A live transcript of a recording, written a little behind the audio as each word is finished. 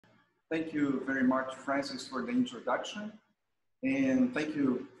Thank you very much, Francis, for the introduction. And thank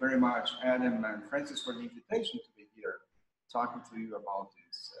you very much, Adam and Francis, for the invitation to be here talking to you about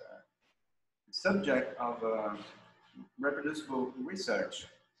this subject of reproducible research.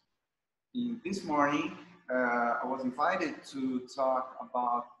 This morning, I was invited to talk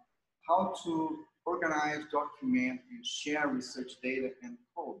about how to organize, document, and share research data and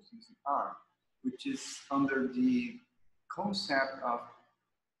codes using R, which is under the concept of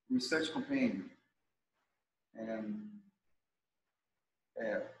research companion. And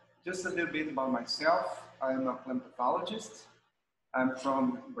just a little bit about myself. I'm a plant pathologist. I'm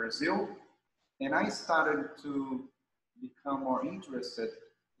from Brazil, and I started to become more interested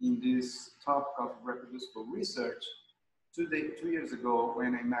in this topic of reproducible research 2 years ago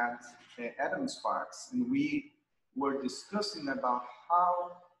when I met Adam Sparks, and we were discussing about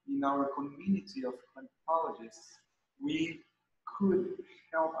how in our community of plant pathologists we could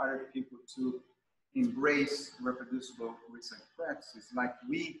help other people to embrace reproducible research practices like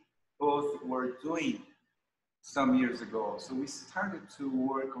we both were doing some years ago. So we started to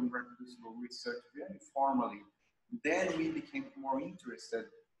work on reproducible research very formally. Then we became more interested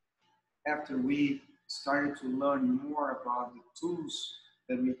after we started to learn more about the tools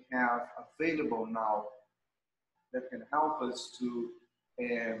that we have available now that can help us to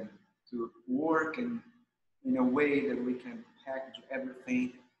work in a way that we can package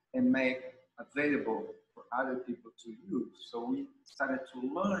everything and make available for other people to use. So we started to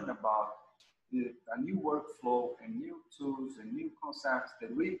learn about a new workflow and new tools and new concepts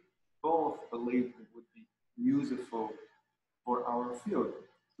that we both believed would be useful for our field.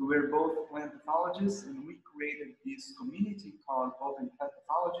 So we're both plant pathologists, and we created this community called Open Plant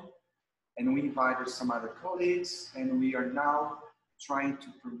Pathology, and we invited some other colleagues, and we are now trying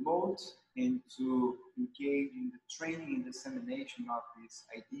to promote and to engage in the training and dissemination of these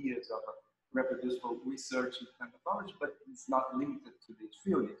ideas of reproducible research in plant pathology, but it's not limited to this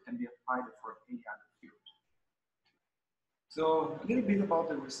field. It can be applied for any other field. So a little bit about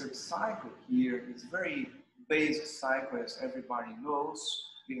the research cycle here. It's very basic cycle, as everybody knows.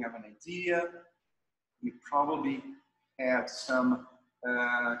 We have an idea. We probably had some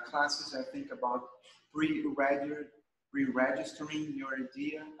classes, I think, about pre-registering your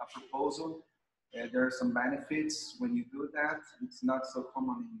idea, a proposal. There are some benefits when you do that. It's not so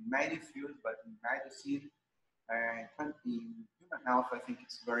common in many fields, but in medicine and in human health, I think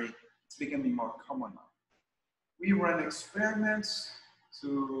it's becoming more common now. We run experiments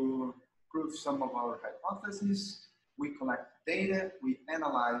to prove some of our hypotheses. We collect data, we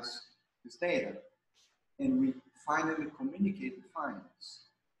analyze this data, and we finally communicate the findings.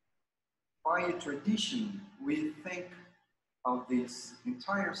 By tradition, we think of this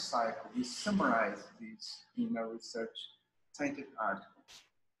entire cycle, we summarize this in a research scientific article.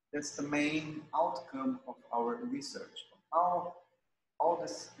 That's the main outcome of our research. All the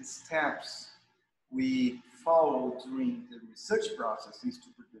steps we follow during the research process is to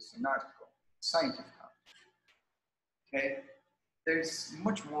produce an article, scientific article. Okay? There's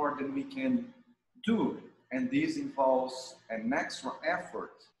much more than we can do, and this involves an extra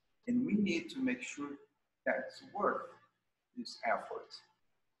effort, and we need to make sure that it's worth this effort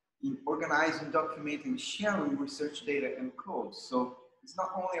in organizing, documenting, sharing research data and codes. So it's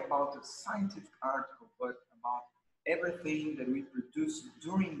not only about the scientific article, but about everything that we produce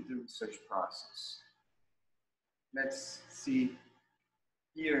during the research process. Let's see,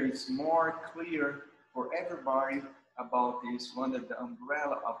 here it's more clear for everybody about this under the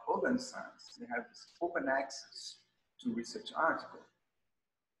umbrella of open science. We have this open access to research articles,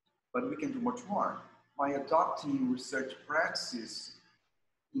 but we can do much more. By adopting research practices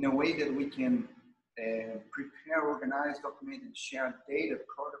in a way that we can prepare, organize, document, and share data,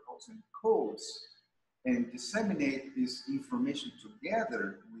 protocols, and codes, and disseminate this information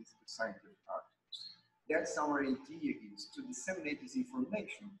together with the scientific articles. That's our idea, is to disseminate this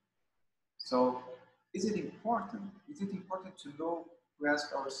information. So is it important? Is it important to know, to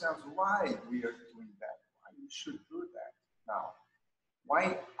ask ourselves why we are doing that? Why we should do that now?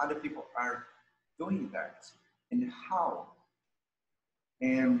 Why other people are doing that, and how?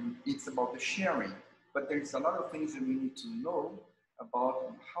 And it's about the sharing, but there's a lot of things that we need to know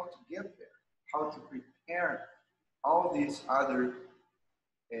about how to get there, how to prepare all these other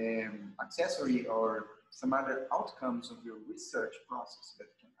accessory or some other outcomes of your research process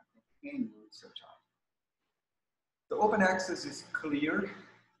that can accompany your research article. The open access is clear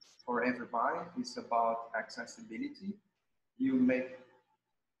for everybody. It's about accessibility. You make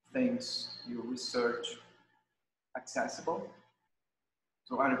things, your research, accessible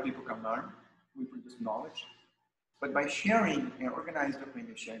so other people can learn. We produce knowledge. But by sharing and organized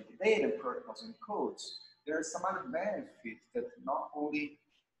documentation, data, protocols, and codes, there are some other benefits that not only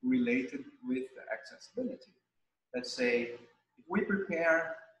related with accessibility. Let's say if we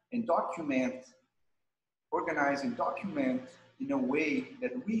prepare and document, organize and document in a way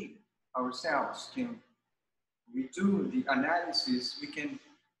that we ourselves can redo the analysis, we can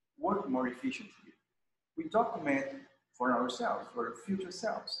work more efficiently. We document for ourselves, for our future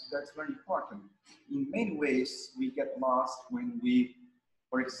selves. That's very important. In many ways, we get lost when we,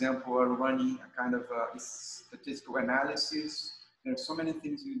 for example, are running a kind of a statistical analysis. There are so many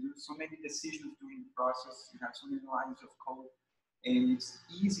things you do, so many decisions during the process. You have so many lines of code, and it's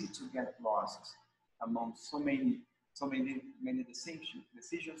easy to get lost among many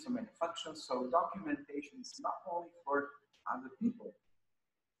decisions, so many functions. So documentation is not only for other people.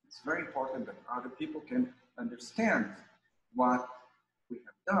 It's very important that other people can understand what we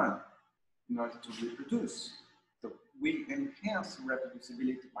have done in order to reproduce. So we enhance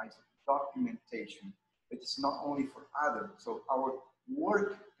reproducibility by documentation. It's not only for others. So our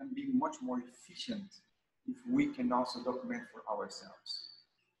work can be much more efficient if we can also document for ourselves.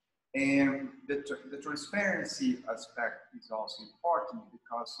 And the transparency aspect is also important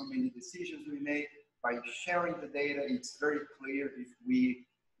because so many decisions we make by sharing the data, it's very clear if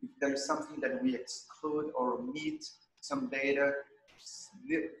there's something that we exclude or omit some data,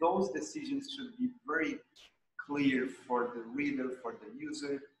 those decisions should be very clear for the reader, for the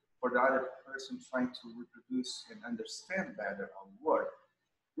user, for the other person trying to reproduce and understand better our work.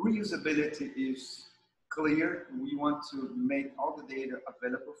 Reusability is clear. We want to make all the data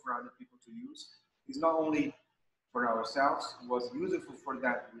available for other people to use. It's not only for ourselves, it was useful for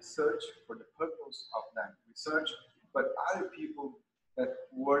that research, for the purpose of that research, but other people that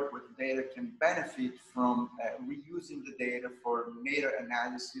work with data can benefit from reusing the data for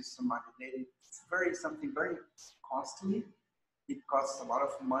meta-analysis, some other data. It's something very costly. It costs a lot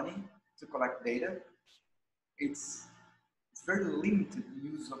of money to collect data. It's very limited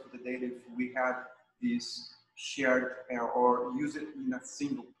use of the data if we have this shared or use it in a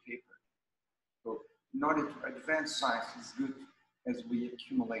single paper. So in order to advance science, it's good as we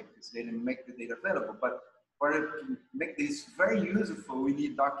accumulate this data and make the data available. But in order to make this very useful, we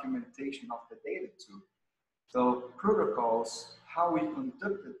need documentation of the data too. So protocols, how we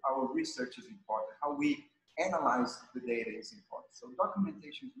conducted our research is important. How we analyze the data is important. So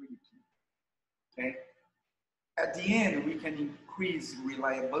documentation is really key. Okay. At the end, we can increase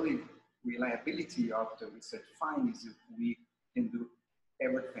reliability of the research findings if we can do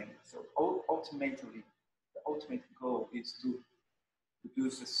everything. So ultimately, the ultimate goal is to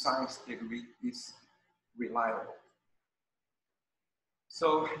produce a science that is reliable.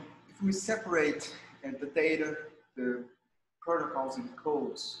 So if we separate the data, the protocols and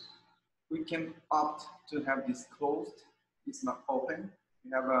codes, we can opt to have this closed. It's not open.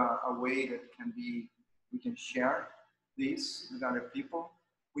 We have a way that we can share this with other people.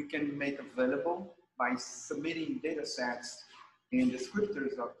 We can make available by submitting data sets and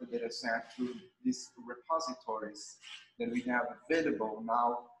descriptors of the data set to these repositories that we have available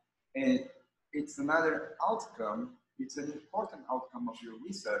now. And it's another outcome, it's an important outcome of your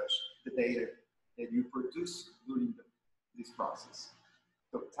research, the data that you produce during this process.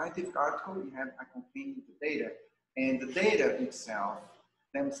 So scientific article, you have accompanying the data, and the data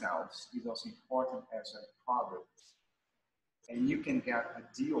themselves is also important as a product. And you can get a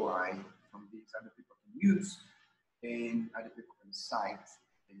DOI from these other people can use, and other people can cite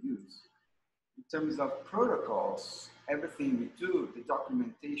and use. In terms of protocols, everything we do, the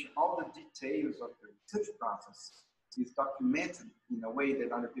documentation, all the details of the research process is documented in a way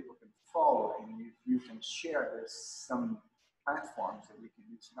that other people can follow, and you can share. There's some platforms that we can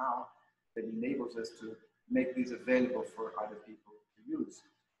use now that enables us to make this available for other people to use.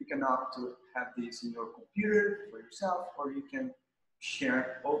 You can opt to have this in your computer for yourself, or you can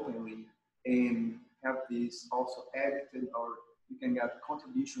share openly and have this also edited, or you can get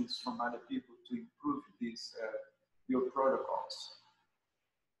contributions from other people to improve these your protocols.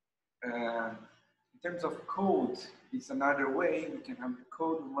 In terms of code, it's another way. We can have the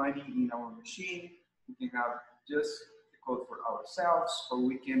code running in our machine. We can have just the code for ourselves, or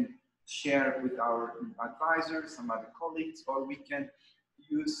we can share with our advisors, some other colleagues, or we can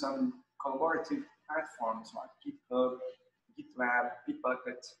use some collaborative platforms like GitHub, GitLab,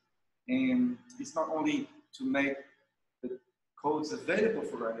 Bitbucket. And it's not only to make the codes available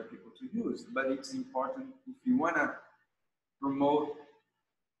for other people to use, but it's important if you want to promote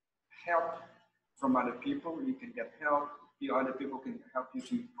help from other people, you can get help. Other people can help you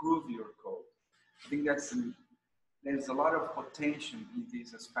to improve your code. I think there's a lot of potential in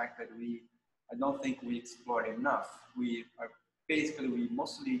this aspect that we I don't think we explore enough. We are basically,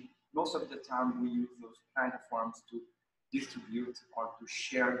 most of the time we use those platforms to distribute or to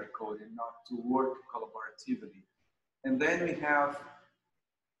share the code and not to work collaboratively. And then we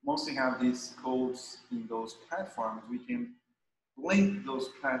mostly have these codes in those platforms. We can link those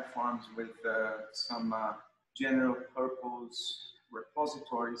platforms with some general purpose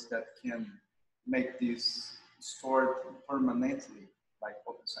repositories that can make this stored permanently, like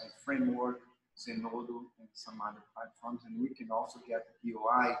Open Science Framework, Zenodo, and some other platforms. And we can also get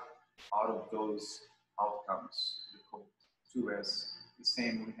DOI out of those outcomes, the code, too, as the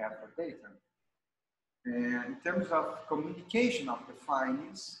same we have for data. And in terms of communication of the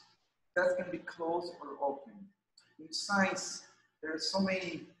findings, that can be closed or open. In science, there are so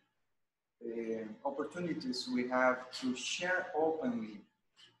many opportunities we have to share openly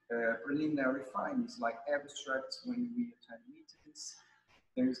preliminary findings, like abstracts when we attend meetings.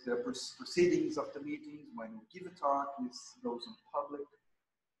 There's the proceedings of the meetings. When we give a talk, this goes on public.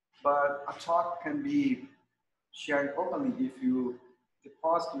 But a talk can be shared openly if you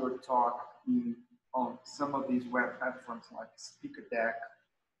deposit your talk on some of these web platforms like Speaker Deck.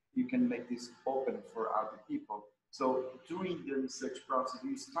 You can make this open for other people. So during the research process,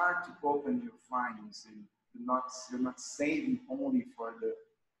 you start to open your findings, and you're not saving only for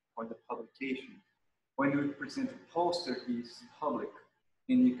the publication. When you present a poster, it's public,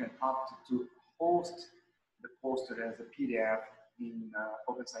 and you can opt to host the poster as a PDF in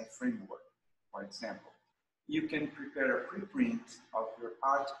Open Science Framework, for example. You can prepare a preprint of your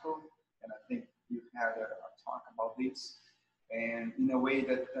article, and I think you had a talk about this, and in a way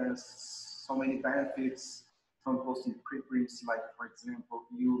that there's so many benefits from posting preprints, like, for example,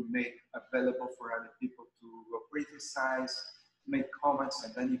 you make available for other people to criticize, make comments,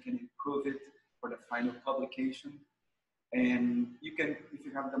 and then you can improve it for the final publication. And you can, if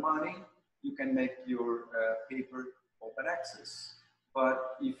you have the money, you can make your paper open access.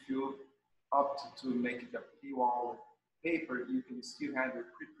 But if you opt to make it a paywall paper, you can still have your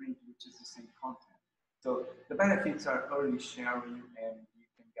preprint, which is the same content. So the benefits are early sharing, and you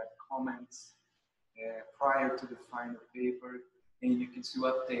can get comments prior to the final paper, and you can still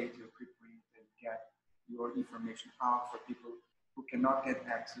update your preprint and get your information out for people who cannot get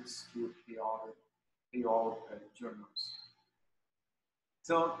access to paywall journals.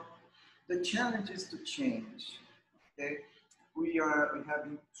 So the challenge is to change. Okay, we have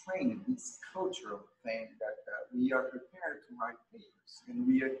been trained in this cultural thing that we are prepared to write papers, and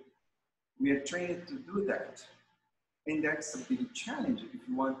we are trained to do that. And that's a big challenge if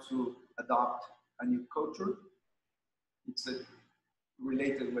you want to adopt a new culture. It's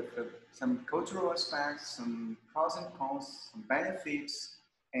related with some cultural aspects, some pros and cons, some benefits,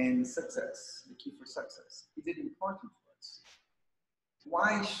 and success, the key for success. Is it important to us?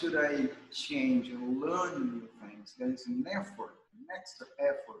 Why should I change and learn new things? There is an effort, an extra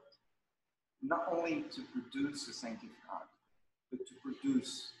effort, not only to produce a scientific article, but to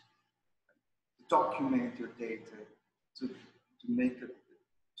document your data, to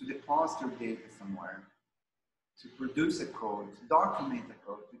deposit your data somewhere, to produce a code, to document a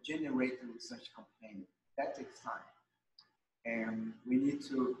code, to generate a research campaign. That takes time. And we need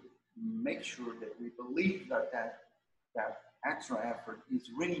to make sure that we believe that extra effort is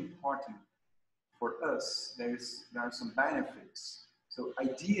really important for us. There are some benefits. So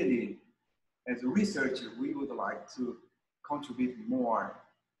ideally, as a researcher, we would like to contribute more.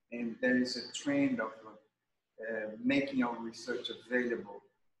 And there is a trend of making our research available,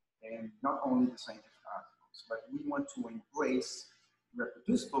 and not only the scientific articles, but we want to embrace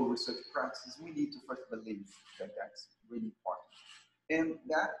reproducible research practices. We need to first believe that that's really important. And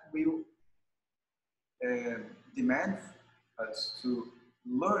that will demand us to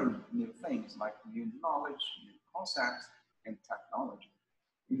learn new things, like new knowledge, new concepts, and technology.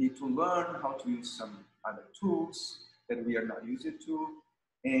 We need to learn how to use some other tools that we are not used to.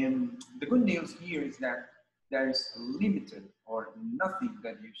 And the good news here is that there is limited or nothing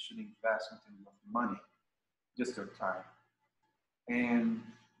that you should invest in terms of money, just your time. And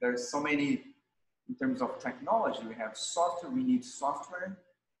there's so many, in terms of technology, we have software, we need software.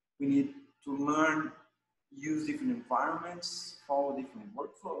 We need to learn, use different environments, follow different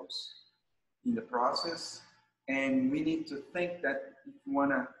workflows in the process. And we need to think that if you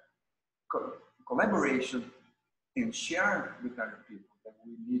want to collaboration and share with other people, that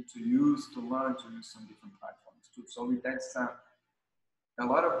we need to learn to use some different platforms too. So that's a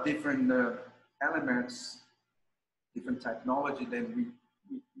lot of different elements, different technology that we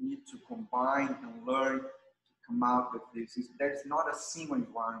need to combine and learn to come out with this. There's not a single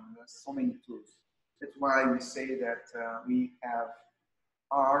environment, there's so many tools. That's why we say that we have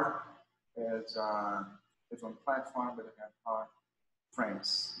R, as one platform, but we have our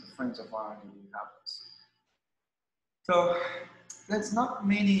friends, the friends of our who help us. So there's not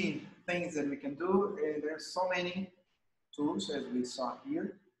many things that we can do. There's so many tools as we saw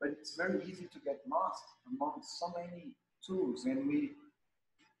here, but it's very easy to get lost among so many tools. And we,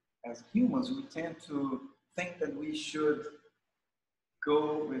 as humans, we tend to think that we should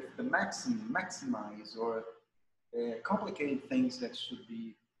go with the maximize or complicate things that should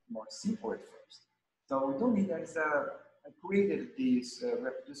be more simple at first. So we don't need, I created these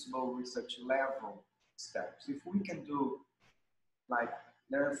reproducible research level steps. If we can do, like,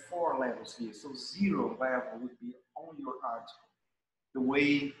 there are 4 levels here. So 0 level would be on your article, the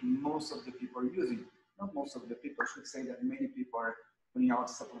way most of the people are using. Not most of the people, I should say that many people are putting out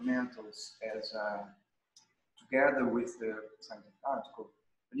supplementals as together with the scientific article.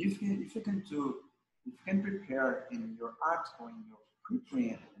 But if you can do, if you can prepare in your article, in your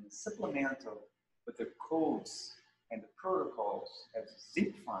preprint, and the supplemental with the codes and the protocols as a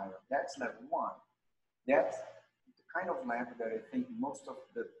zip file, that's level 1. That's the kind of level that I think most of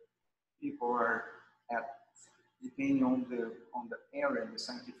the people are at, depending on the area, the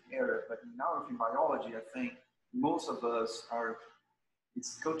scientific area. But in our biology, I think most of us are,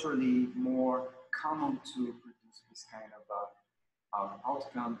 it's culturally more common to produce this kind of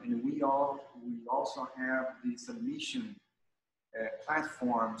outcome. And we also have the submission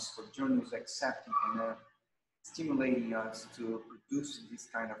platforms for journals accepting and stimulating us to produce this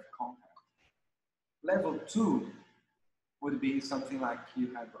kind of content. Level 2 would be something like you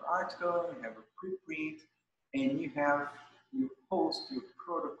have an article, you have a preprint, and you host your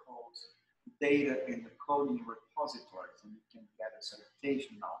protocols, data, and the coding repositories, and you can get a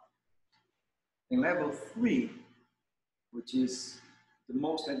certification of it. In level 3, which is the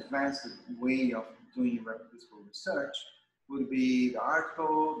most advanced way of doing reproducible research, would be the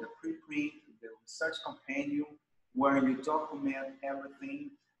article, the preprint, the research companion, where you document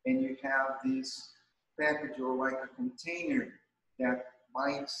everything, and you have this package or like a container that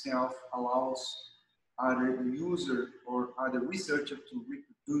by itself allows other user or other researcher to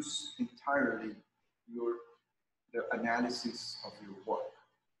reproduce entirely the analysis of your work.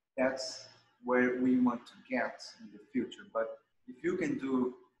 That's where we want to get in the future. But if you can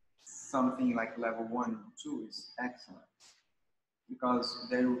do something like level 1 and 2 is excellent, because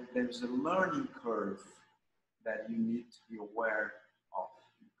there's a learning curve that you need to be aware of,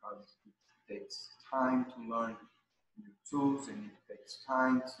 because it takes time to learn new tools, and it takes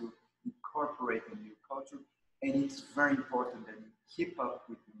time to incorporate a new culture, and it's very important that you keep up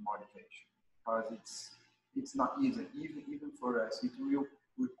with your motivation, because it's not easy, even for us. It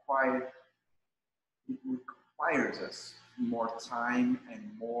requires us more time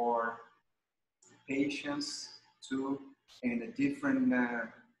and more patience too, and a different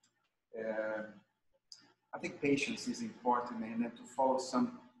I think patience is important, and then to follow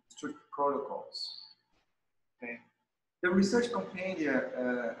some strict protocols. Okay, the research companion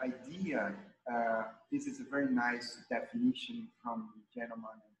idea. This is a very nice definition from the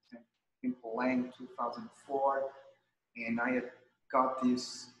gentleman in Lang, 2004, and I had got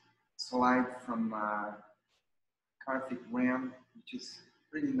this slide from Karthik Ram, which is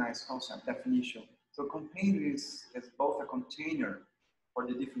really nice concept definition. So container is both a container for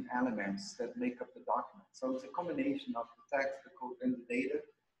the different elements that make up the document. So it's a combination of the text, the code, and the data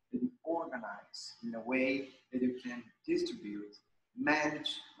that you organize in a way that you can distribute,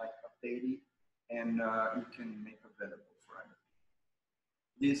 manage, like updating, and you can make available for everyone.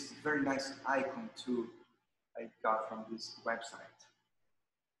 This very nice icon too, I got from this website.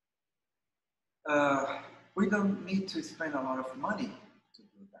 We don't need to spend a lot of money to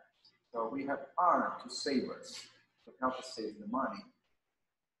do that. So we have R to save us, to help us save the money.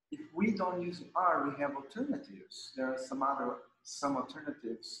 If we don't use R, we have alternatives. There are some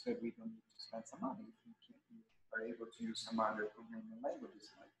alternatives that we don't need to spend some money. We are able to use some other programming languages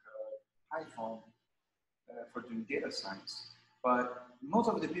like Python for doing data science. But most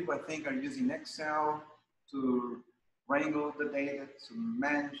of the people, I think, are using Excel to wrangle the data, to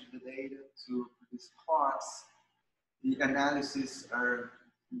manage the data, to produce plots. The analysis are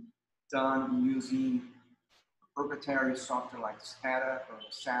done using proprietary software like Stata or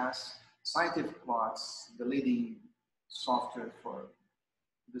SAS. Scientific plots, the leading software for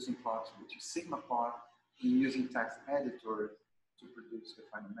producing plots, which is Sigma plot, and using text editor to produce the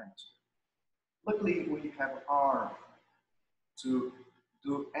final manuscript. Luckily, we have R to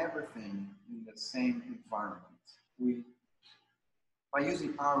do everything in the same environment. By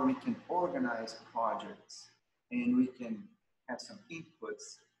using R, we can organize projects, and we can have some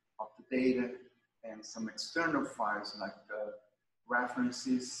inputs of the data and some external files like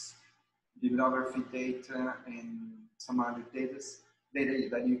references bibliography data, and some other data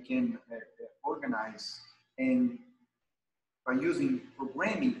that you can organize. And by using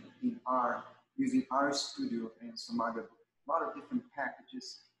programming in R, using RStudio and some other, a lot of different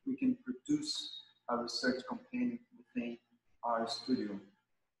packages, we can produce a research companion within RStudio.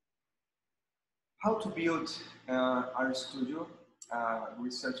 How to build RStudio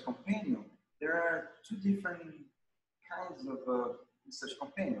research companion? There are two different kinds of research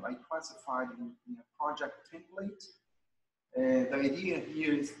companion. I classified in a project template. The idea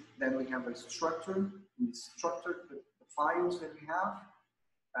here is that we have a structure. We structure the files that we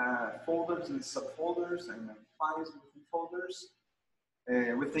have, folders and subfolders, and files within folders.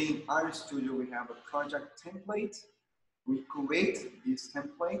 Within RStudio, we have a project template. We create this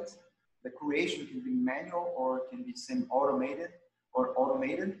template. The creation can be manual or can be semi-automated or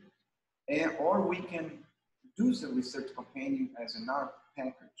automated. Or we can produce a research companion as an R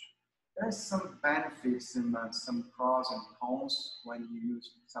package. There are some benefits and some pros and cons when you use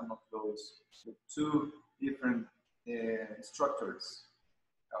some of those, the two different structures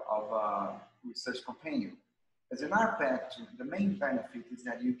of research companion. As an R package, the main benefit is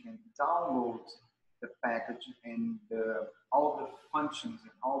that you can download the package and all the functions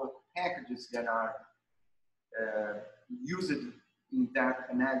and all the packages that are used in that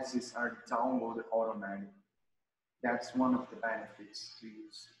analysis are downloaded automatically. That's one of the benefits to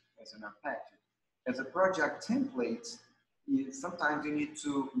use as an R package. As a project template, sometimes you need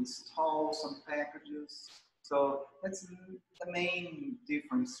to install some packages. So that's the main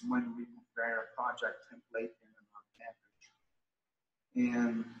difference when we compare a project template and an R package.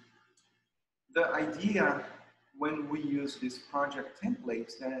 And the idea when we use this project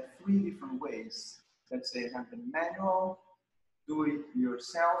templates, there are three different ways. Let's say have the manual, do it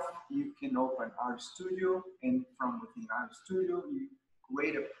yourself. You can open RStudio, and from within RStudio, you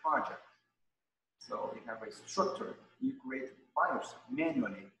create a project. So you have a structure. You create files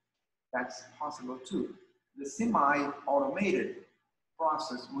manually. That's possible too. The semi-automated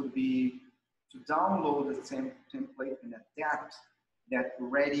process would be to download the same template and adapt that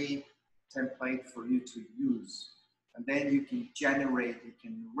ready template for you to use. And then you can generate, you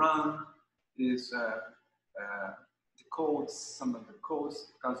can run this the codes, some of the codes,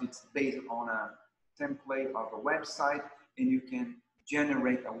 because it's based on a template of a website, and you can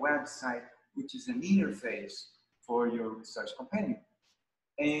generate a website which is an interface for your research companion.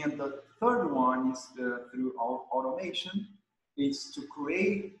 And the third one is through automation, is to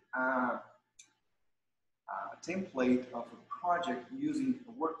create a template of a project using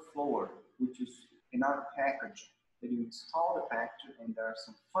a workflow, which is in our package. That you install the package, and there are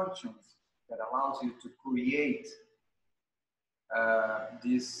some functions that allows you to create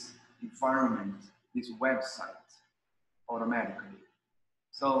this environment, this website automatically.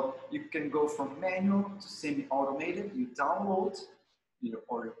 So you can go from manual to semi-automated. You download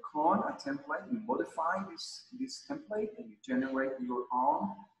or you clone a template, you modify this template, and you generate your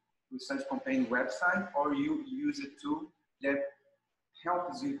own research companion website, or you use a tool that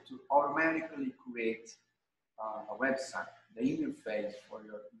helps you to automatically create a website, the interface for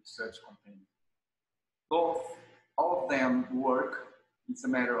your research companion. All of them work. It's a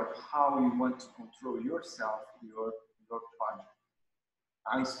matter of how you want to control yourself, your project.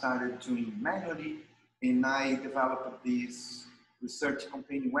 I started doing manually, and I developed this research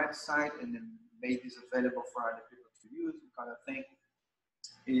companion website and then made this available for other people to use, because I think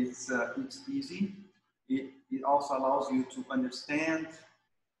it's easy. It also allows you to understand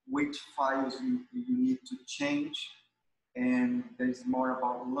which files you need to change, and there's more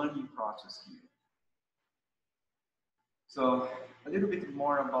about learning process here. So a little bit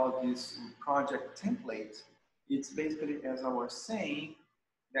more about this project template. It's basically, as I was saying,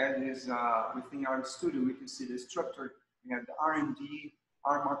 that is within RStudio, we can see the structure. We have the R&D,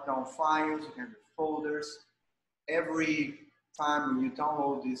 R Markdown files, we have the folders. Every time you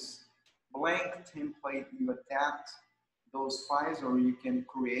download this blank template, you adapt those files, or you can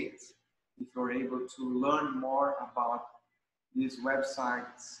create. If you're able to learn more about these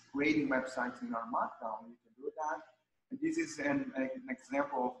websites, creating websites in R Markdown, you can do that. And this is an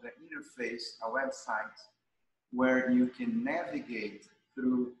example of the interface, a website where you can navigate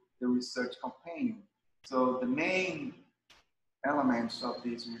through the research companion. So the main elements of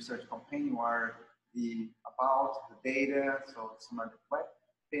this research companion are the about, the data, so some of the web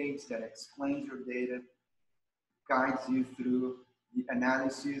page that explains your data, guides you through the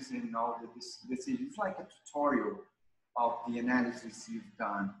analysis and all the decisions. It's like a tutorial of the analysis you've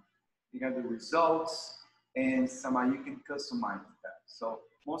done. You have the results, and somehow you can customize that. So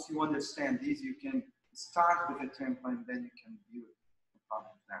once you understand this, you can start with a template, and then you can build on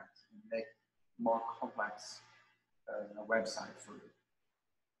top of that and make more complex website for you.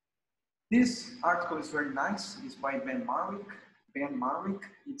 This article is very nice. It's by Ben Marwick. Ben Marwick.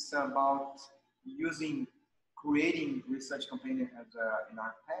 It's about creating research campaign as an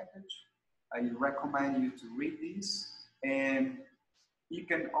art package. I recommend you to read this, and you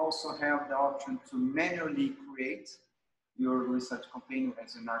can also have the option to manually create your research campaign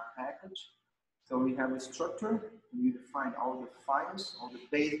as an art package. So we have a structure. You define all the files, all the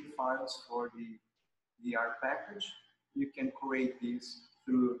basic files for the art package. You can create this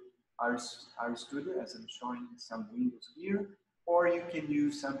through our studio, as I'm showing some windows here, or you can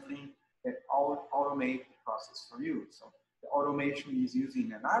use something that automate the process for you. So the automation is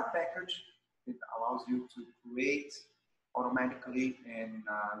using an art package. It allows you to create automatically and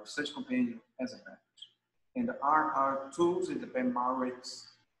research companion as a package. And the RR tools in the Ben Marwick's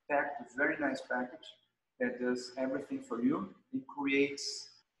pack, a very nice package that does everything for you. It creates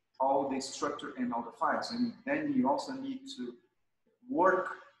all the structure and all the files. And then you also need to work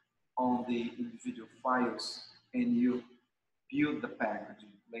on the individual files and you build the package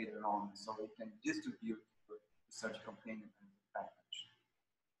later on. So you can distribute the research companion package.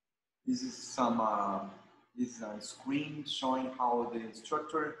 This is this is a screen showing how the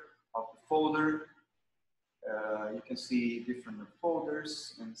structure of the folder. You can see different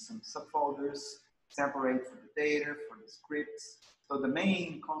folders and some subfolders, separate for the data, for the scripts. So the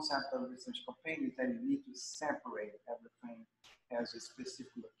main concept of research campaign is that you need to separate everything as a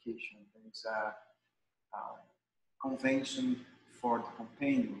specific location. There is a convention for the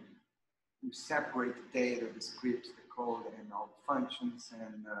companion. You separate the data, the scripts, the code, and all the functions,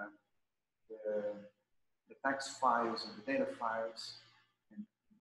 and the text files and the data files.